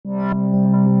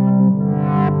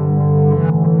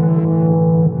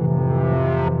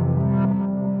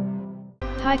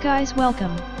Hi guys,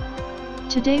 welcome.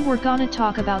 Today we're gonna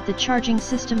talk about the charging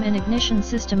system and ignition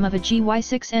system of a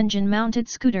GY6 engine mounted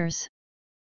scooters.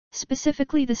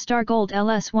 Specifically the Star Gold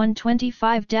LS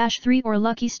 125-3 or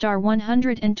Lucky Star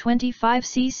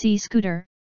 125cc scooter.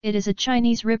 It is a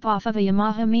Chinese rip-off of a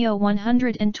Yamaha Mio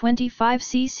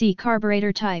 125cc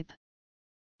carburetor type.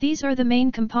 These are the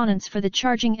main components for the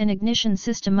charging and ignition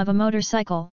system of a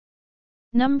motorcycle.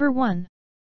 Number 1.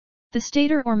 The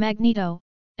stator or magneto,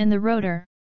 and the rotor.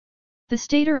 The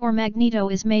stator or magneto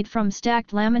is made from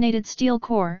stacked laminated steel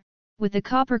core, with the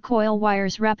copper coil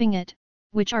wires wrapping it,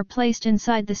 which are placed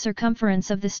inside the circumference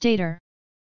of the stator.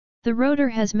 The rotor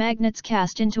has magnets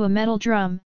cast into a metal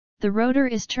drum. The rotor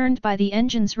is turned by the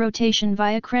engine's rotation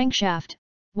via crankshaft,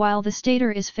 while the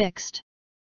stator is fixed.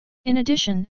 In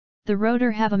addition, the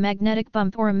rotor have a magnetic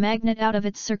bump or a magnet out of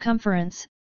its circumference.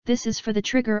 This is for the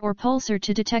trigger or pulsar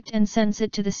to detect and sense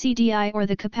it to the CDI or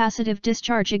the capacitive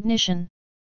discharge ignition.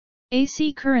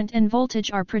 AC current and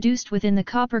voltage are produced within the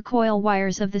copper coil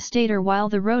wires of the stator while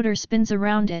the rotor spins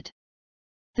around it.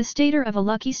 The stator of a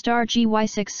Lucky Star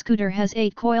GY6 scooter has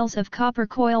 8 coils of copper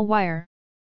coil wire.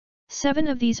 7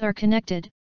 of these are connected.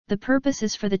 The purpose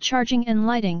is for the charging and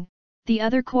lighting. The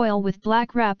other coil with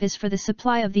black wrap is for the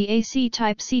supply of the AC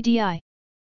type CDI.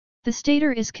 The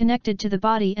stator is connected to the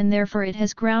body and therefore it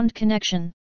has ground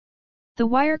connection. The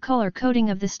wire color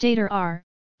coding of the stator are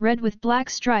red with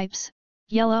black stripes,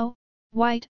 yellow,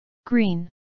 white, green,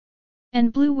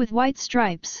 and blue with white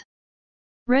stripes.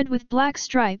 Red with black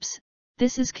stripes,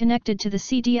 this is connected to the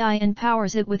CDI and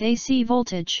powers it with AC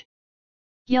voltage.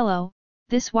 Yellow,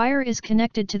 this wire is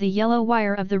connected to the yellow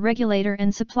wire of the regulator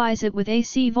and supplies it with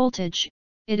AC voltage.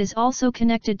 It is also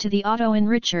connected to the auto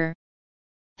enricher.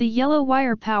 The yellow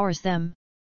wire powers them.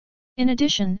 In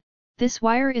addition, this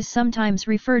wire is sometimes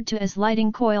referred to as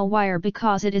lighting coil wire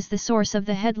because it is the source of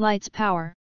the headlight's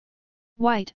power.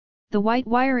 White, the white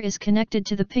wire is connected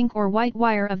to the pink or white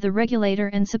wire of the regulator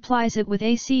and supplies it with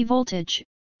AC voltage.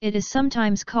 It is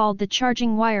sometimes called the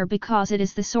charging wire because it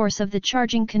is the source of the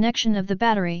charging connection of the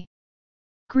battery.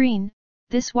 Green,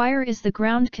 this wire is the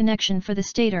ground connection for the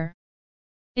stator.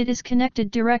 It is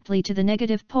connected directly to the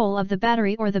negative pole of the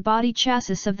battery or the body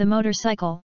chassis of the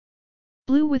motorcycle.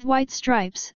 Blue with white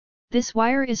stripes, this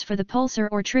wire is for the pulsar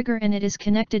or trigger and it is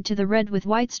connected to the red with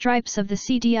white stripes of the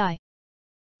CDI.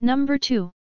 Number 2.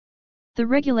 The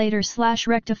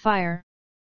regulator/rectifier.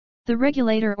 The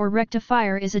regulator or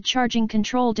rectifier is a charging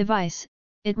control device.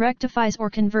 It rectifies or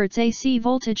converts AC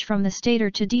voltage from the stator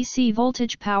to DC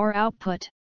voltage power output.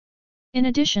 In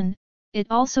addition, it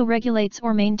also regulates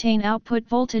or maintains output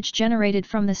voltage generated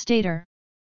from the stator.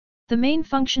 The main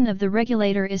function of the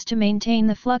regulator is to maintain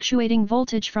the fluctuating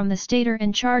voltage from the stator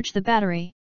and charge the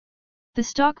battery. The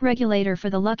stock regulator for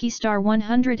the Lucky Star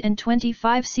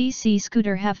 125cc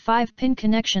scooter have 5-pin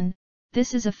connection.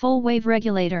 This is a full-wave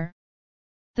regulator.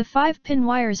 The 5-pin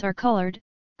wires are colored,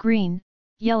 green,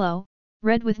 yellow,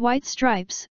 red with white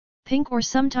stripes, pink or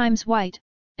sometimes white,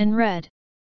 and red.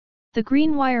 The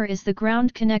green wire is the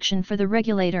ground connection for the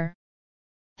regulator.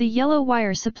 The yellow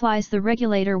wire supplies the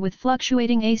regulator with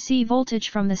fluctuating AC voltage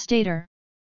from the stator.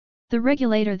 The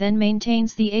regulator then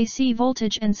maintains the AC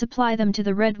voltage and supply them to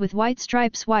the red with white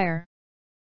stripes wire.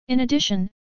 In addition,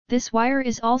 this wire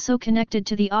is also connected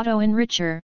to the auto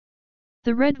enricher.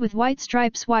 The red with white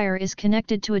stripes wire is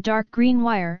connected to a dark green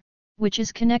wire, which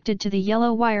is connected to the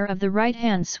yellow wire of the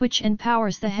right-hand switch and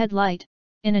powers the headlight.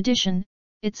 In addition,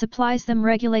 it supplies them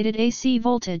regulated AC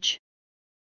voltage.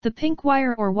 The pink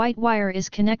wire or white wire is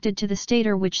connected to the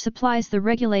stator which supplies the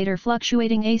regulator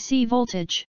fluctuating AC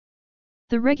voltage.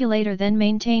 The regulator then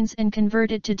maintains and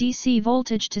converts it to DC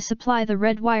voltage to supply the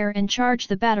red wire and charge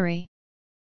the battery.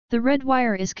 The red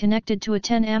wire is connected to a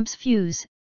 10 amps fuse,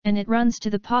 and it runs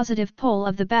to the positive pole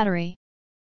of the battery.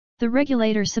 The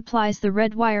regulator supplies the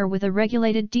red wire with a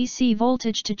regulated DC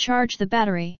voltage to charge the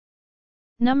battery.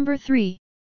 Number 3.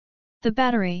 The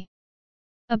battery.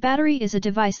 A battery is a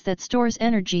device that stores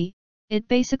energy. It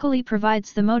basically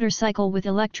provides the motorcycle with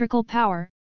electrical power.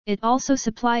 It also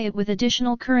supplies it with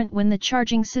additional current when the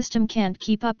charging system can't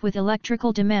keep up with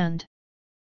electrical demand.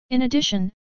 In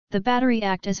addition, the battery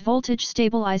acts as voltage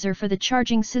stabilizer for the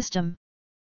charging system.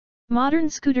 Modern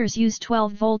scooters use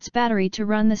 12 volts battery to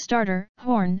run the starter,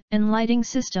 horn, and lighting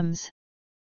systems.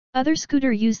 Other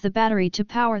scooters use the battery to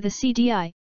power the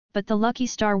CDI, but the Lucky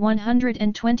Star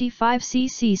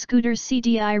 125cc scooter's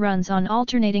CDI runs on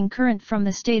alternating current from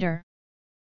the stator.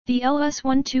 The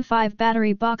LS125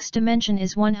 battery box dimension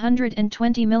is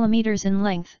 120 mm in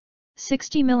length,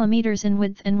 60 mm in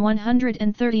width and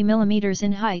 130 mm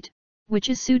in height, which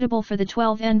is suitable for the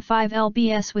 12N5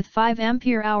 lbs with 5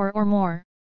 ampere-hour or more.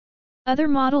 Other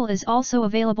model is also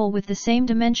available with the same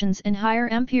dimensions and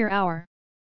higher ampere-hour.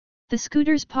 The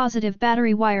scooter's positive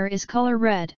battery wire is color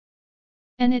red,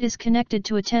 and it is connected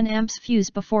to a 10 amps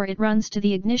fuse before it runs to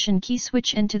the ignition key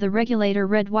switch and to the regulator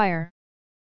red wire.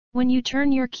 When you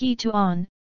turn your key to on,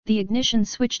 the ignition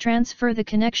switch transfer the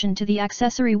connection to the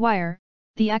accessory wire.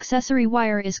 The accessory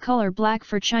wire is color black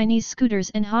for Chinese scooters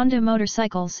and Honda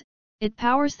motorcycles. It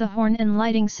powers the horn and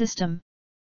lighting system.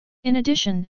 In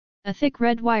addition, a thick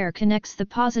red wire connects the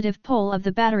positive pole of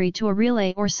the battery to a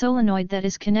relay or solenoid that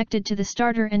is connected to the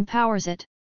starter and powers it.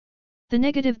 The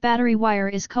negative battery wire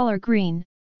is color green.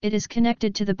 It is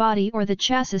connected to the body or the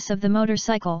chassis of the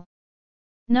motorcycle.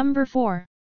 Number 4.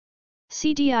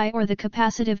 CDI or the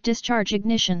capacitive discharge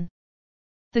ignition.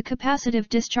 The capacitive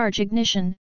discharge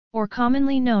ignition, or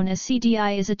commonly known as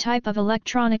CDI, is a type of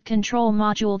electronic control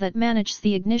module that manages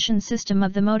the ignition system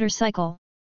of the motorcycle.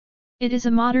 It is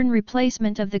a modern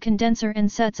replacement of the condenser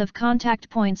and sets of contact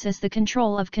points as the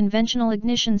control of conventional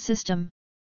ignition system.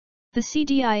 The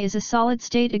CDI is a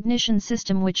solid-state ignition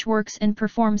system which works and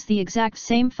performs the exact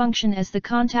same function as the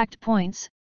contact points,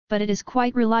 but it is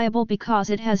quite reliable because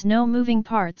it has no moving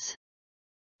parts.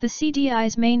 The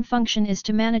CDI's main function is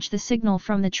to manage the signal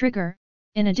from the trigger.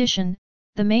 In addition,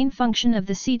 the main function of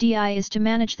the CDI is to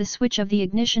manage the switch of the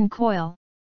ignition coil.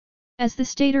 As the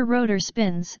stator rotor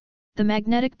spins, the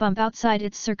magnetic bump outside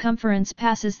its circumference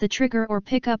passes the trigger or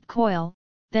pickup coil,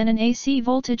 then an AC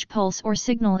voltage pulse or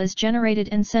signal is generated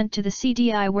and sent to the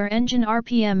CDI where engine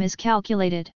RPM is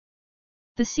calculated.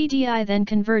 The CDI then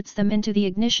converts them into the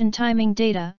ignition timing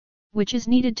data, which is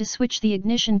needed to switch the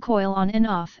ignition coil on and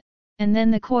off, and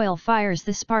then the coil fires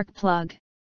the spark plug.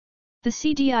 The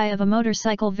CDI of a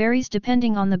motorcycle varies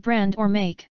depending on the brand or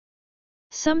make.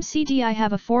 Some CDI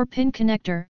have a 4-pin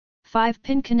connector,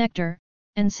 5-pin connector,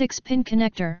 and 6-pin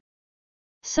connector.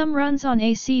 Some runs on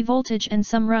AC voltage and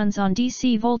some runs on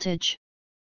DC voltage.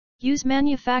 Use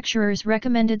manufacturer's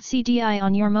recommended CDI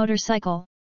on your motorcycle.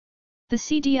 The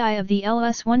CDI of the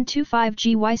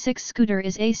LS125GY6 scooter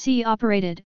is AC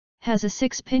operated, has a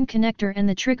 6-pin connector and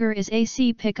the trigger is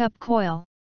AC pickup coil.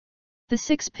 The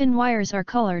 6-pin wires are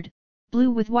colored,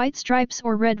 blue with white stripes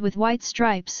or red with white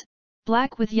stripes,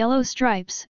 black with yellow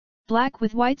stripes, black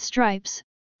with white stripes,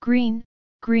 green,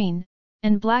 green,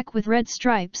 and black with red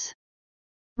stripes.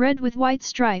 Red with white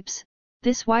stripes,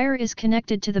 this wire is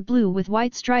connected to the blue with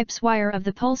white stripes wire of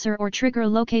the pulsar or trigger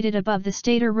located above the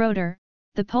stator rotor.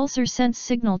 The pulsar sends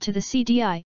signal to the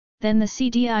CDI, then the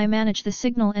CDI manages the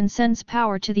signal and sends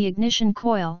power to the ignition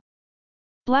coil.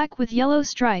 Black with yellow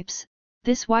stripes,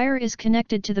 this wire is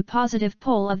connected to the positive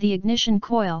pole of the ignition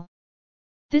coil.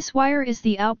 This wire is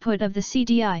the output of the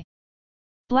CDI.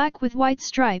 Black with white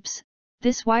stripes,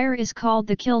 this wire is called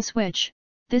the kill switch.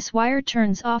 This wire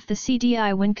turns off the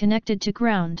CDI when connected to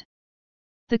ground.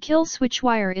 The kill switch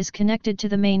wire is connected to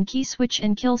the main key switch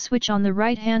and kill switch on the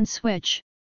right-hand switch.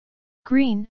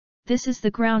 Green, this is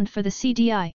the ground for the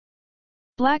CDI.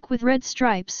 Black with red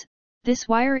stripes, this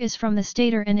wire is from the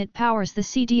stator and it powers the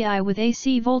CDI with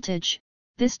AC voltage.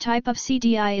 This type of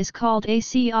CDI is called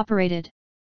AC operated.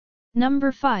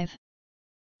 Number 5.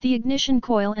 The ignition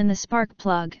coil and the spark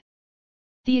plug.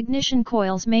 The ignition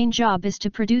coil's main job is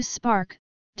to produce spark.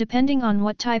 Depending on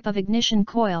what type of ignition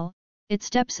coil, it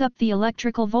steps up the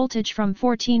electrical voltage from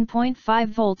 14.5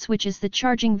 volts, which is the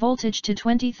charging voltage, to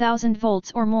 20,000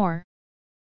 volts or more.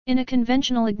 In a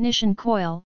conventional ignition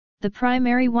coil, the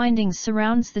primary windings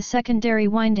surrounds the secondary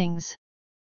windings.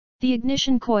 The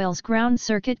ignition coil's ground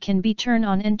circuit can be turned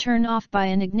on and turned off by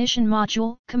an ignition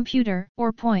module, computer,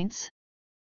 or points.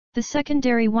 The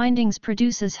secondary windings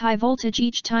produces high voltage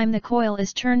each time the coil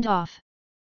is turned off.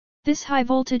 This high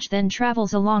voltage then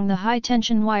travels along the high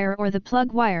tension wire or the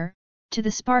plug wire, to the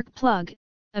spark plug,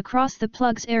 across the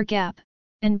plug's air gap,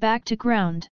 and back to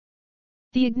ground.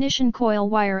 The ignition coil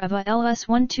wire of a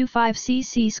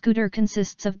LS125cc scooter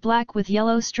consists of black with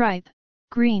yellow stripe,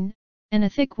 green, and a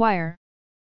thick wire.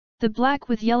 The black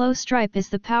with yellow stripe is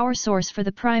the power source for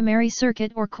the primary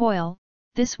circuit or coil.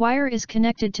 This wire is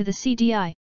connected to the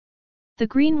CDI. The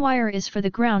green wire is for the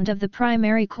ground of the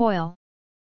primary coil.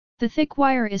 The thick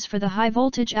wire is for the high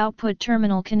voltage output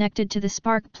terminal connected to the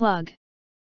spark plug.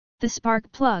 The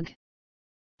spark plug.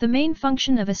 The main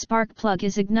function of a spark plug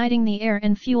is igniting the air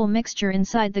and fuel mixture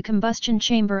inside the combustion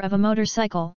chamber of a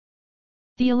motorcycle.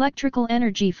 The electrical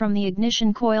energy from the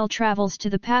ignition coil travels to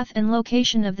the path and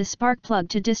location of the spark plug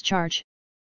to discharge.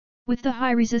 With the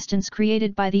high resistance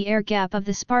created by the air gap of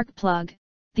the spark plug,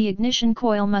 the ignition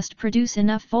coil must produce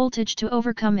enough voltage to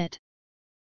overcome it.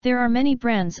 There are many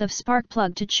brands of spark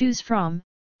plug to choose from,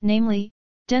 namely,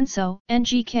 Denso,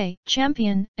 NGK,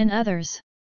 Champion, and others.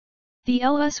 The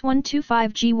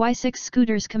LS125GY6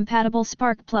 scooters compatible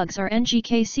spark plugs are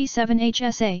NGK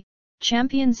C7HSA,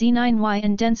 Champion Z9Y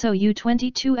and Denso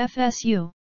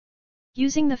U22FSU.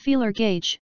 Using the feeler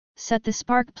gauge, set the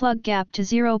spark plug gap to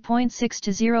 0.6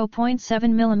 to 0.7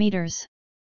 mm.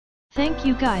 Thank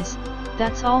you guys,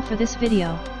 that's all for this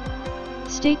video.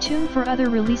 Stay tuned for other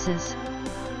releases.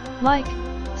 Like,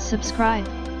 subscribe,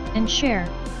 and share.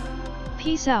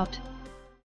 Peace out.